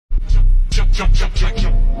Oh,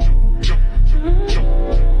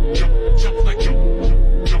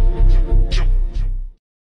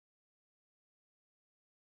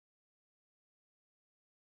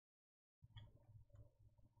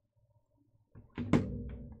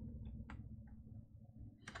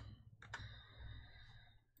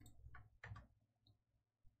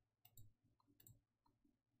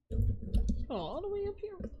 all the way up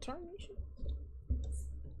here. Turn this shit.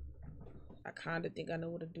 I kind of think I know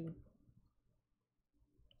what to do.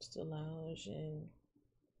 Still lounge and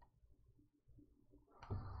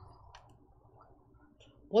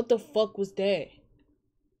what the fuck was that?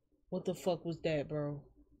 What the fuck was that, bro?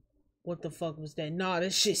 What the fuck was that? Nah,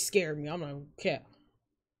 this shit scared me. I'm not gonna care.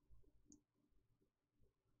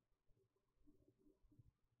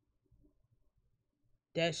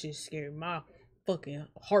 That shit scared me. My fucking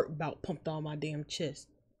heart about pumped on my damn chest.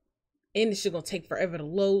 And this shit gonna take forever to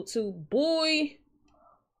load too. Boy.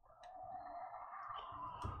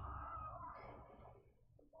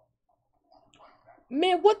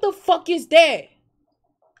 Man, what the fuck is that?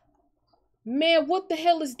 Man, what the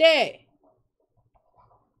hell is that?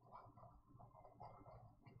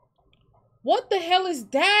 What the hell is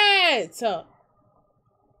that?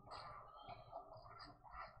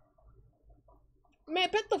 Man,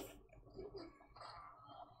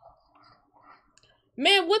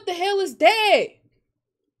 Man, what the hell is that?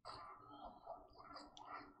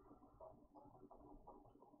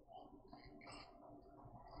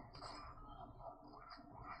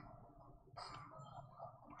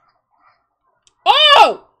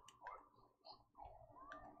 Oh!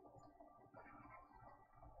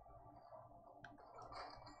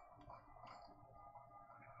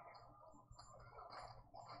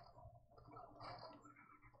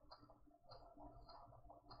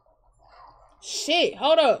 Shit,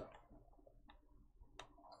 hold up.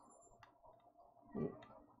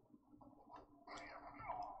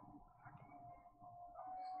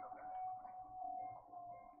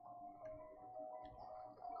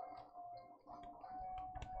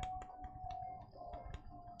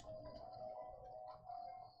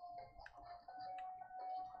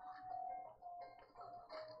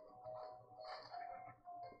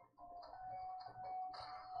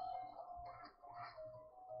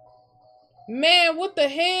 Man, what the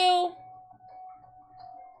hell?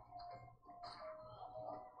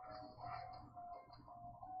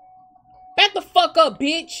 Back the fuck up,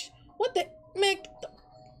 bitch. What the man?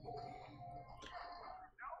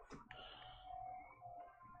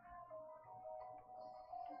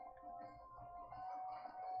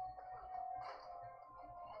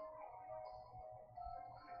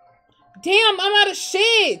 Damn, I'm out of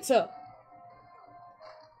shit.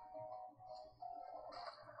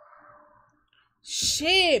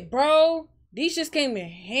 Shit, bro. These just came in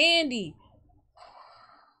handy.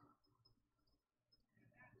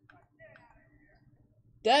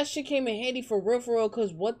 That shit came in handy for real,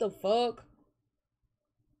 cause what the fuck?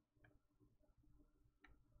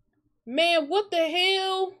 Man, what the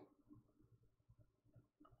hell?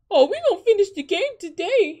 Oh, we gonna finish the game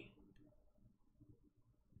today.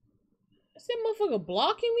 Is that motherfucker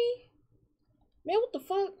blocking me? Man, what the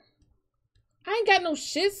fuck? I ain't got no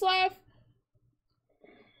shits left.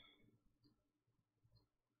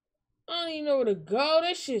 I don't even know where to go.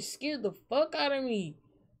 That shit scared the fuck out of me.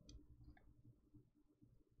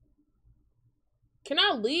 Can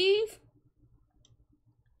I leave?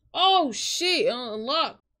 Oh shit,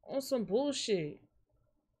 unlock on some bullshit.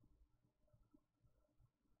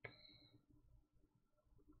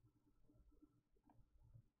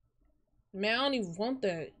 Man, I don't even want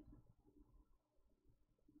that.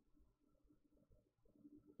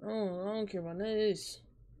 I don't care about none of this.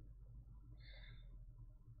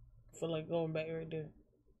 I feel like going back right there.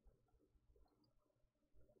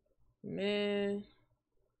 Man.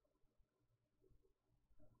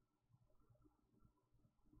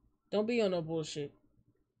 Don't be on no bullshit.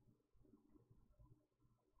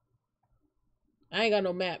 I ain't got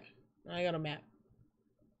no map. I ain't got no map.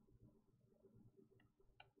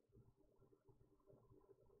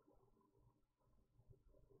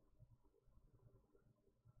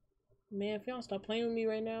 Man, if y'all stop playing with me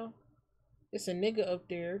right now, it's a nigga up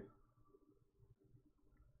there.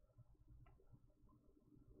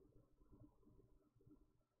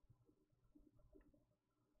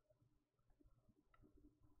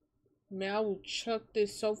 Man, I will chuck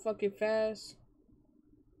this so fucking fast.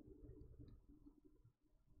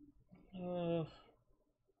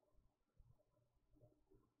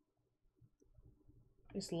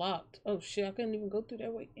 It's locked. Oh shit, I couldn't even go through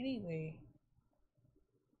that way anyway.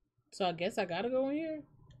 So I guess I gotta go in here?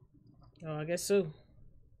 Oh, I guess so.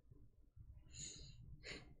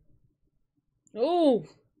 Oh,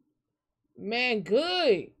 man,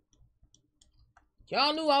 good.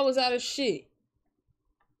 Y'all knew I was out of shit.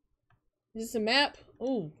 Is this a map?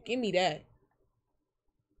 Oh, give me that.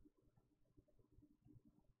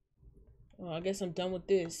 Oh, I guess I'm done with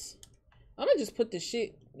this. I'm gonna just put the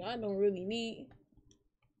shit I don't really need.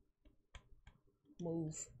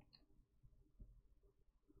 Move.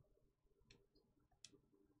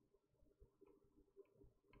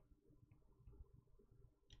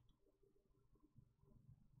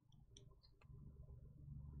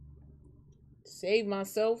 Save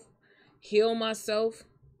myself. Heal myself.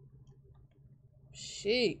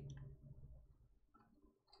 Shit.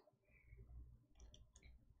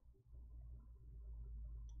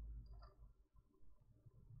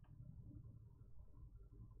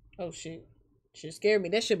 Oh shit. Shit scared me.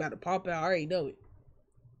 That shit about to pop out. I already know it.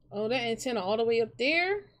 Oh, that antenna all the way up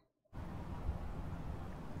there?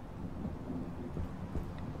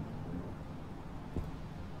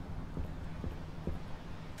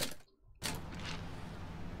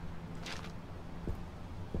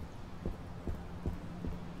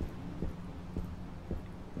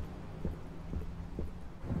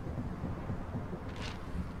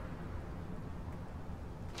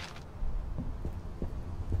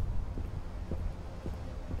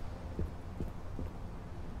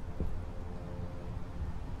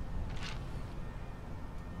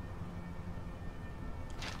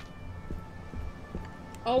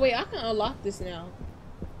 Oh wait, I can unlock this now.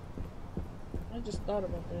 I just thought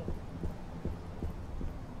about that.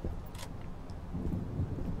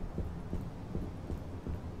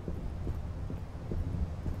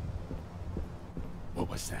 What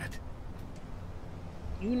was that?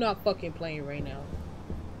 You not fucking playing right now.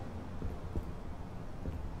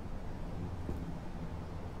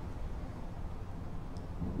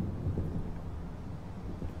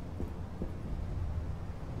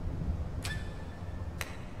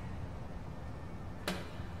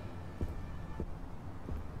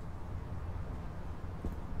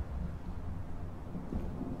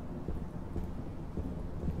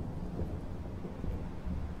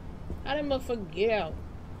 How did motherfucker get out?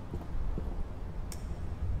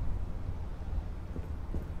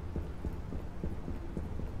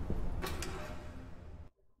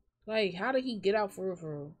 Like, how did he get out for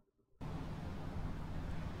real?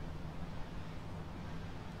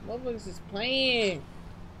 Motherfuckers is playing.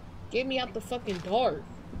 Get me out the fucking dark.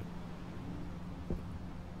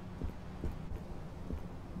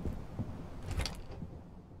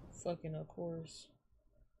 Fucking of course.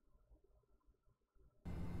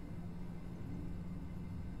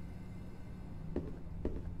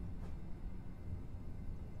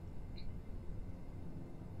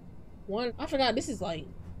 One, I forgot this is like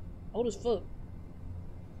old as fuck.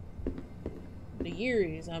 The year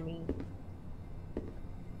is, I mean.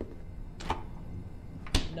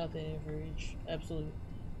 Nothing in the fridge. Absolutely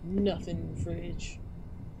nothing in the fridge.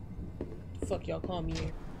 The fuck y'all call me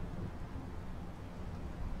here?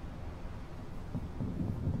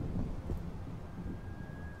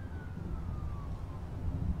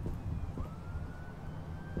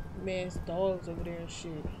 Man, it's dogs over there and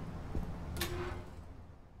shit.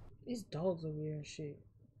 These dogs over there and shit.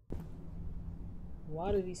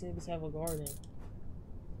 Why do these niggas have a garden?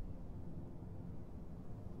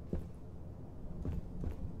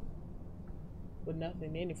 But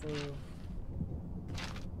nothing in it for real.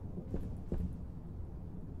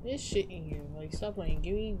 There's shit in here. Like, stop playing.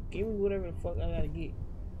 Give me whatever the fuck I gotta get.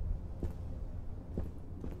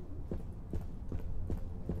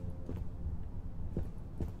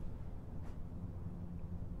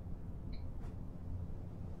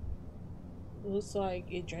 It looks like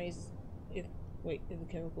it drains if the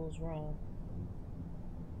chemical is wrong.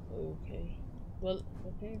 Okay. Well,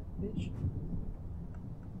 okay, bitch.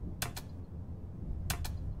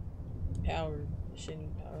 Power. Shit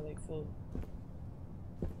need power like full.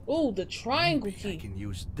 Oh, the triangle Maybe key. I can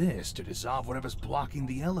use this to dissolve whatever's blocking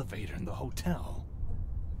the elevator in the hotel.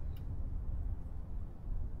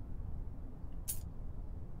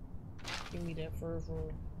 Give me that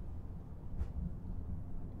fervor.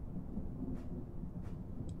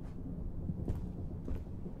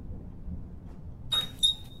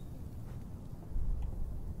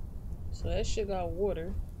 So that shit got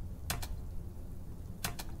water.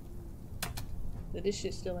 But this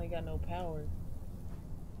shit still ain't got no power.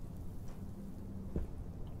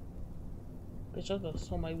 Bitch, I thought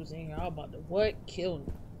somebody was in here. I was about to what? Kill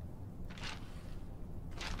me.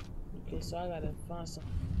 Okay, so I gotta find some.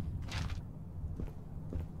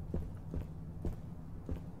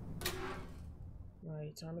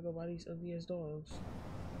 Right, time to go buy these ugly ass dogs.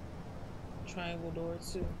 Triangle door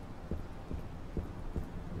too.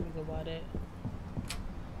 Let me go buy that.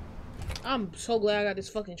 I'm so glad I got this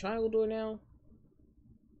fucking triangle door now.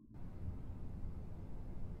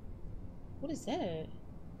 What is that?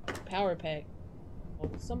 Power pack. Oh,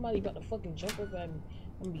 somebody about to fucking jump up at me.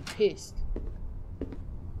 I'm gonna be pissed.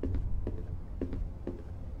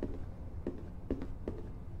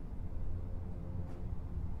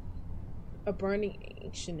 A burning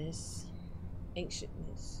anxiousness.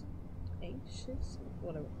 Anxious?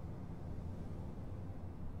 Whatever.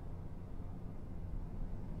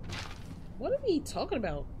 What are we talking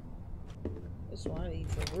about? That's why I need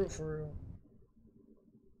for real.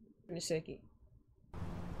 In a second.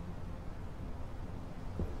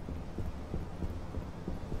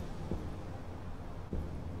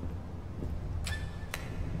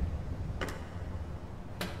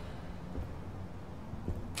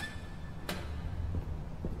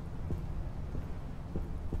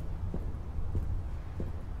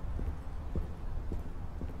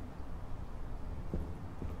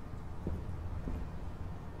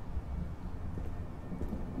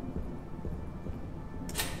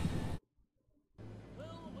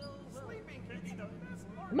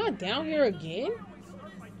 Am I down here again?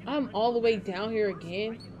 I'm all the way down here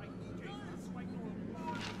again.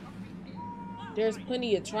 There's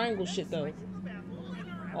plenty of triangle shit though.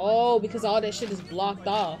 Oh, because all that shit is blocked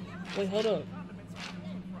off. Wait, hold up.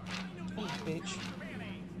 Oh, bitch.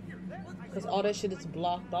 Because all that shit is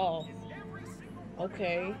blocked off.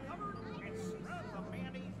 Okay.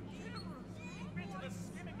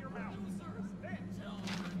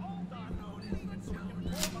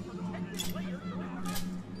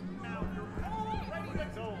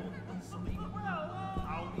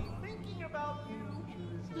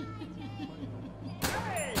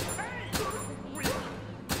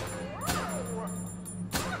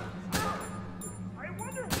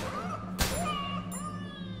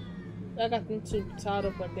 I got them too tied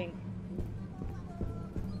up, I think.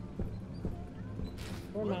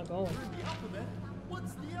 Where am I going?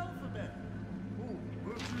 What's the alphabet? Oh,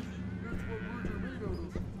 that's easy. It's what words are made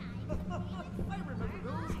out of. I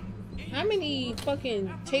remember those. How many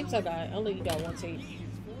fucking tapes I got? I only got one tape.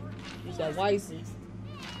 Use that wisely.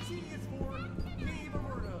 C is for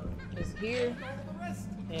Gaberta. Just here. All the rest.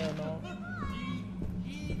 Hell no. D,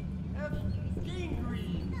 E, F,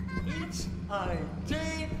 gangrene. H, I,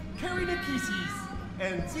 J, Karinakisis.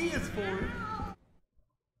 And Z is for...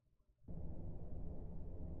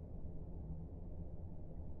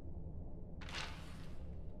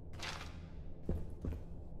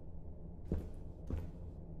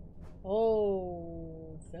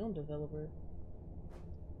 Oh, film developer.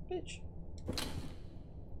 Bitch.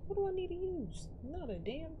 What do I need to use? Not a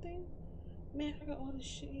damn thing. Man, I got all this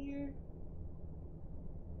shit here.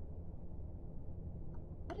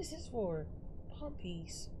 What is this for? Pump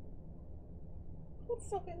piece. What the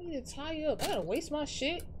fuck I need to tie up? I gotta waste my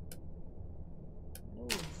shit.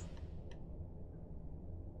 Move.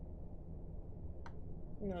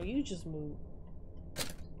 No, you just move.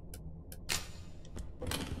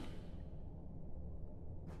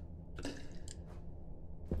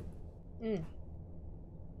 Oh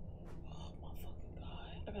my fucking god.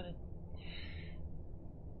 I gotta...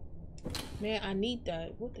 Man, I need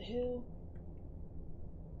that. What the hell?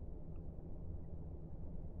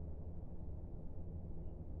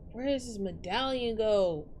 Where does this medallion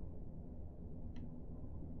go?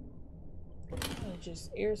 I'll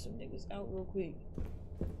just air some niggas out real quick.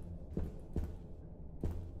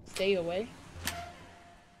 Stay away.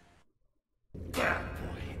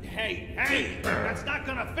 Hey, that's not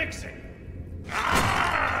gonna fix it.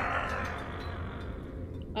 I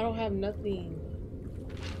don't have nothing.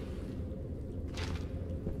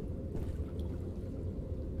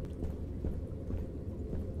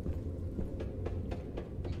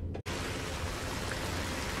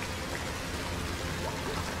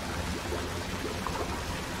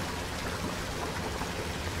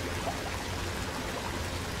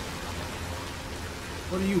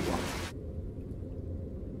 What do you want?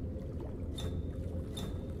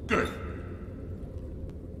 Good.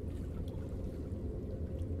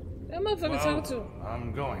 That motherfucker talking to.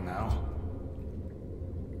 I'm going now.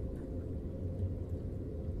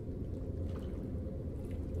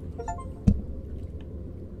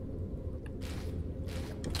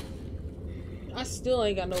 I still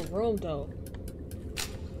ain't got no room though.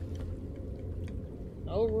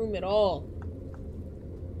 No room at all.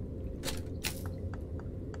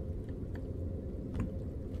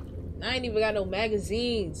 I ain't even got no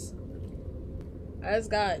magazines. I just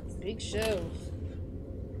got big shelves.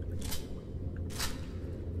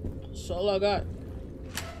 That's all I got.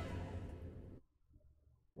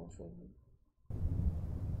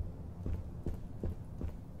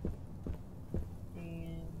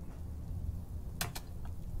 And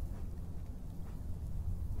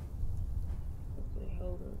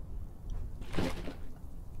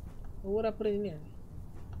what I put in there?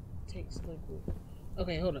 Takes liquid.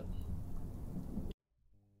 Okay, hold up.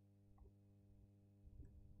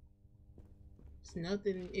 It's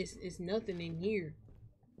nothing. It's nothing in here.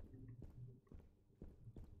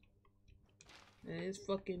 And it's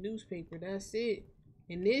fucking newspaper. That's it.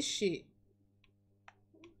 And this shit.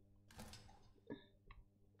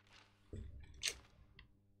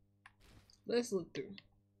 Let's look through.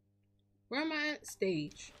 Where am I at?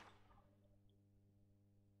 Stage.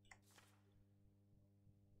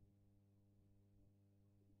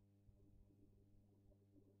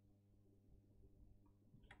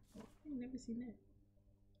 I've never seen that.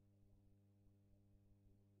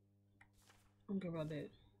 I don't care about that.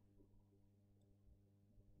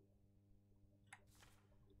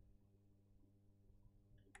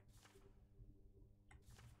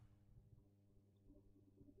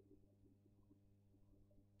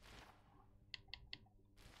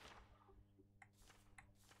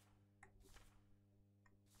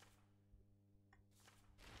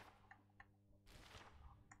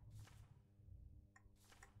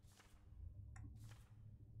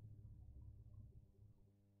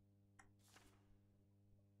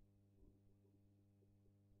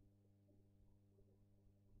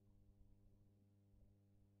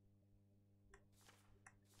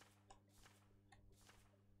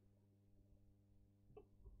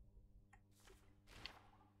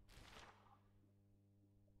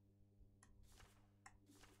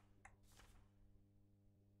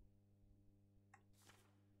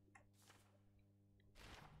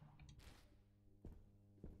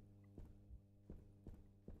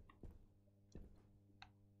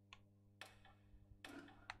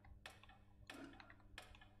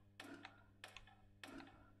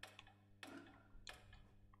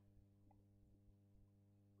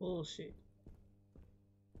 Bullshit.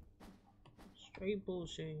 Straight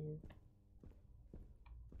bullshit.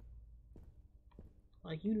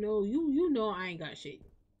 Like you know I ain't got shit.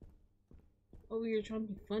 Over here trying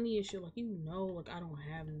to be funny and shit, like you know, like I don't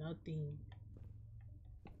have nothing.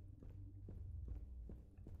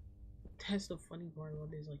 That's the funny part about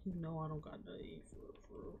this, like you know I don't got nothing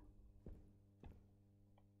for real.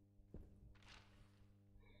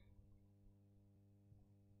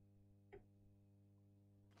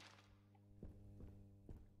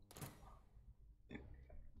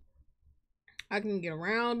 I can get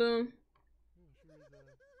around them.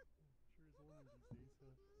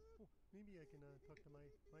 Maybe I can talk to my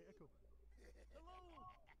echo. Hello.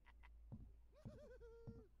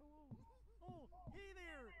 Hello. Oh, hey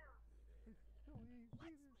there. Oh,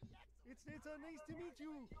 hey there. It's nice to meet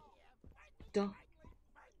you. Duh.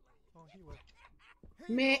 Oh, he was.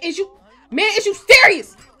 Man, is you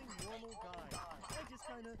serious?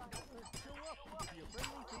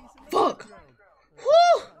 Fuck.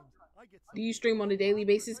 Whew. Do you stream on a daily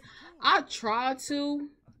basis? I try to.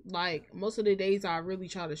 Like, most of the days I really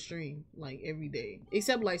try to stream. Like, every day.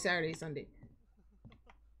 Except, like, Saturday, Sunday.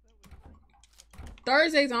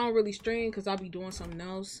 Thursdays I don't really stream because I'll be doing something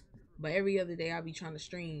else. But every other day I'll be trying to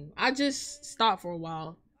stream. I just stopped for a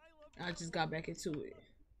while. I just got back into it.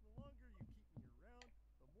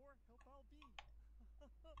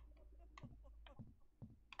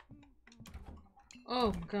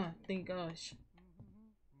 Oh my god, thank gosh.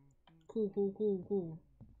 Cool.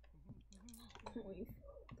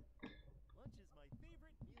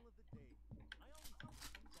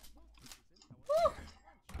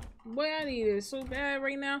 Boy, I need it so bad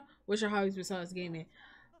right now. What's your hobbies besides gaming?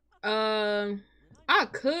 I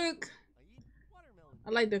cook. I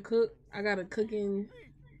like to cook. I got a cooking,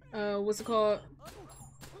 what's it called?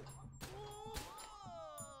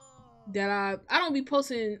 That I don't be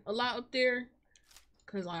posting a lot up there.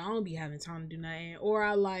 Cause like I don't be having time to do nothing. Or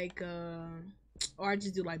I like, or I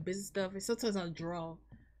just do like business stuff. And sometimes I draw.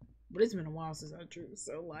 But it's been a while since I drew.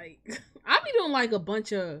 So like, I be doing like a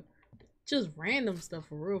bunch of just random stuff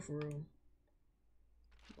for real.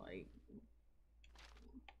 Like,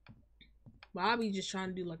 but I be just trying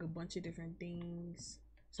to do like a bunch of different things.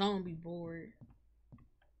 So I don't be bored.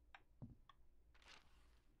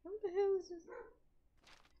 What the hell is this?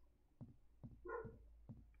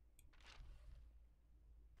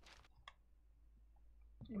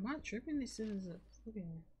 Am I tripping? This is a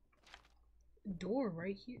fucking door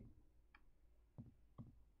right here.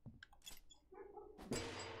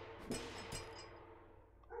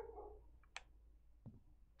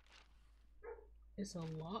 It's a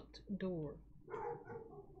locked door.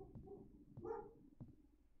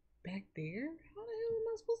 Back there? How the hell am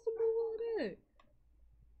I supposed to move all that?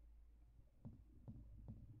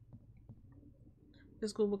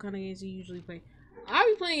 That's cool. What kind of games do you usually play? I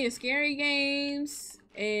be playing scary games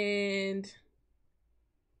and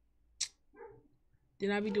Then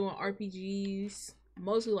I be doing RPGs,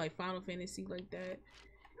 mostly like Final Fantasy like that,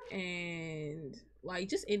 and like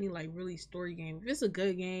just any like really story game. If it's a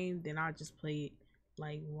good game, then I'll just play it.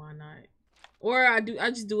 Like, why not? Or I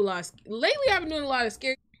just do a lot of, lately I've been doing a lot of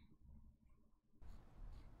scary.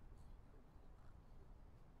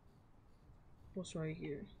 What's right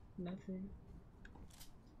here? Nothing.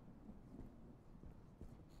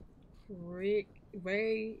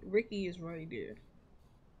 Ricky is right there.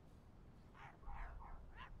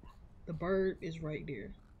 The bird is right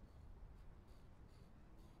there.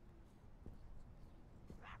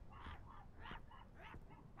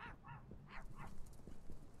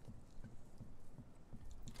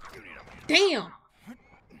 Damn!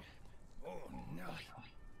 Oh no.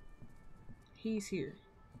 He's here.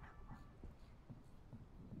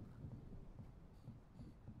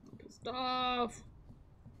 I'm pissed off.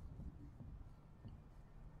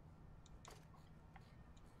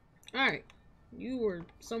 Alright. You were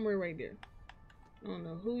somewhere right there. I don't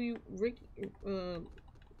know who you, Ricky,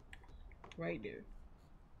 right there.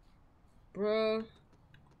 Bruh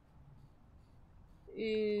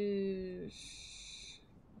is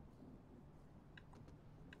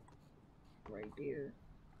right there.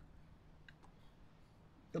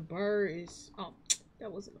 The bird is, oh, that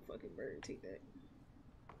wasn't a fucking bird. Take that.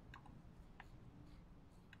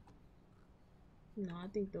 No, I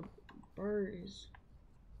think the bird is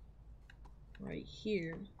right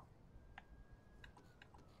here.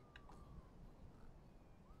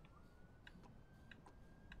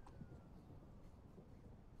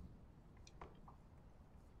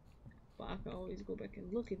 But I can always go back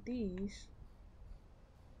and look at these.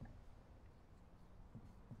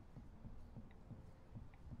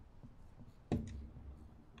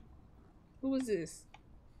 Who is this?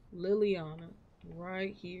 Liliana.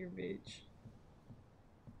 Right here, bitch.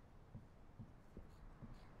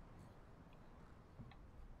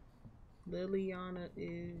 Liliana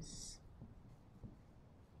is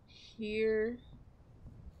here.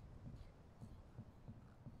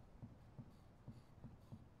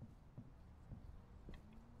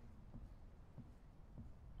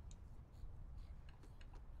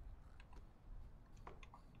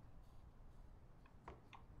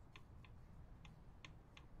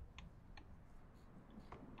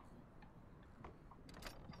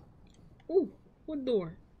 Ooh, what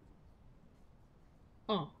door?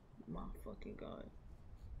 Oh, my fucking God.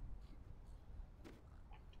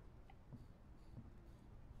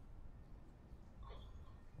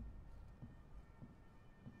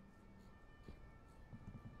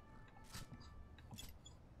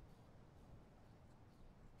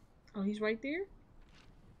 Oh, he's right there?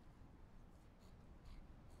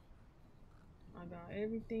 I got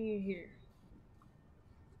everything in here.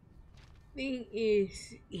 Thing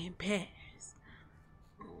is in pass.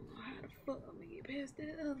 I don't know how the fuck I'm gonna get past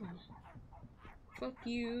that other one. Fuck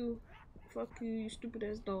you. Fuck you, you stupid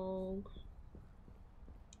ass dog.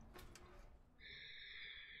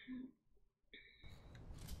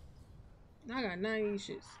 I got 9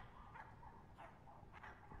 shits.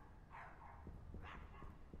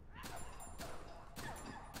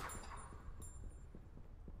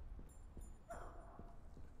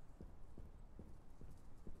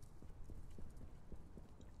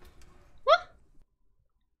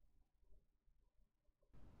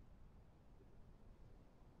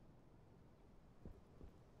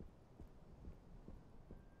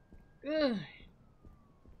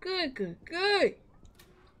 Good. Good.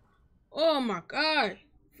 Oh my God.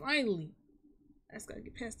 Finally. I just gotta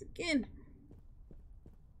get past again.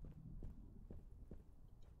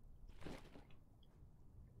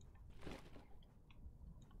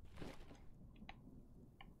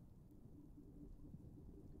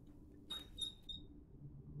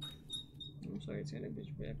 I'm sorry, turn that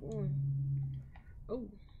bitch back on. Oh.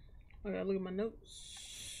 I gotta look at my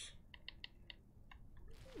notes.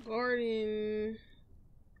 Garden.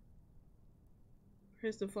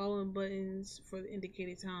 Press the following buttons for the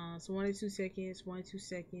indicated times. 1 to 2 seconds, 1 to 2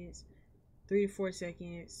 seconds, 3 to 4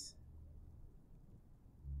 seconds.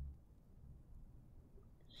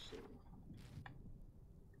 Shit.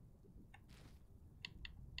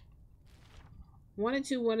 One to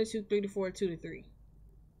two, 1 to 2, 3 to 4, 2 to 3.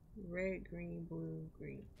 Red, green, blue,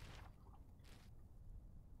 green.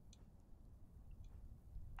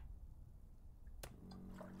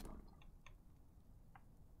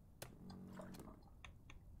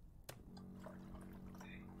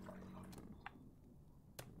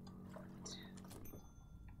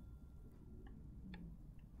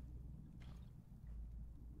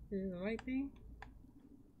 Is it the right thing?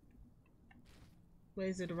 But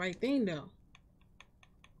is it the right thing though?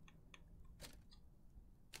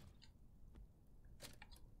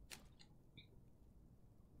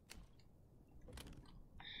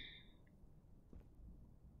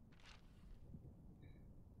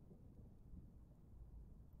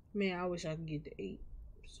 Man, I wish I could get to 8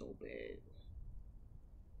 so bad.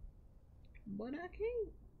 But I can't.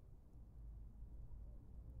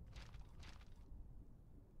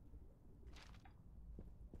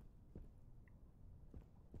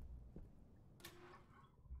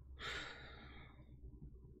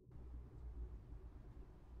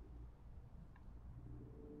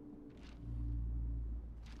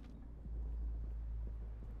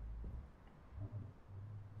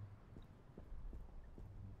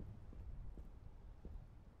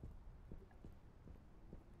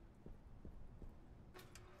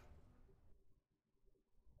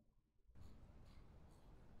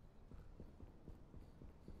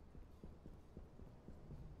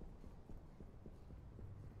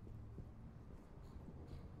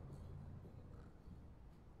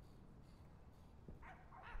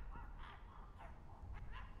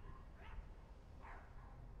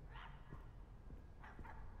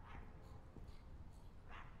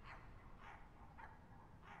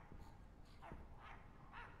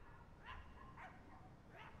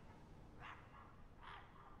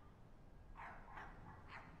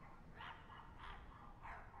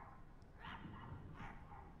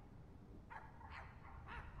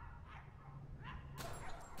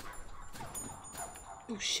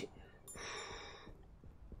 Oh shit.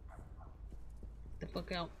 Get the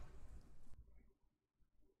fuck out.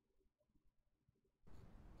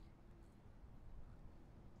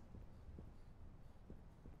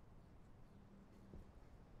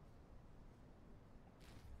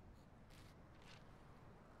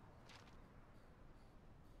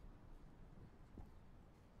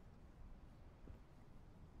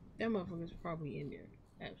 That motherfucker's probably in there.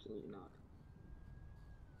 Absolutely not.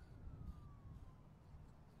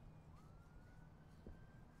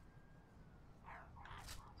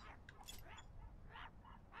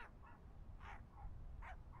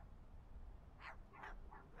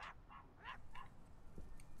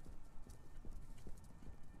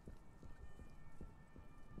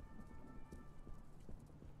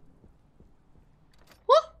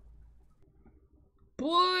 What?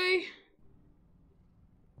 Boy.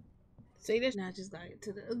 Say that's not just like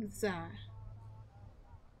to the other side.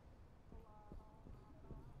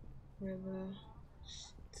 River.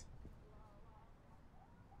 Shit.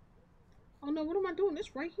 Oh no, what am I doing?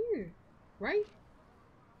 It's right here. Right?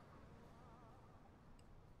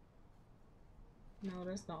 No,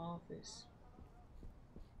 that's the office.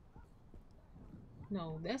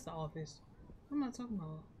 No, that's the office. What am I talking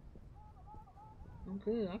about? I'm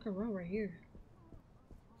good. I can run right here.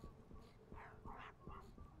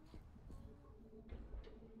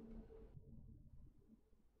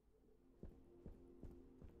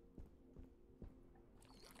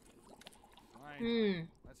 Fine.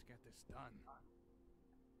 Let's get this done.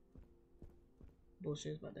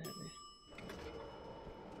 Bullshit's about to happen.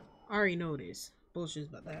 I already know this. Bullshit's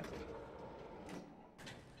about to happen.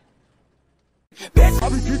 I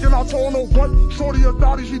be geeking, I told no what. Shorty a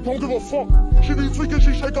thotty, she don't give a fuck. She be tweaking,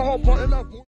 she shaking her butt in that.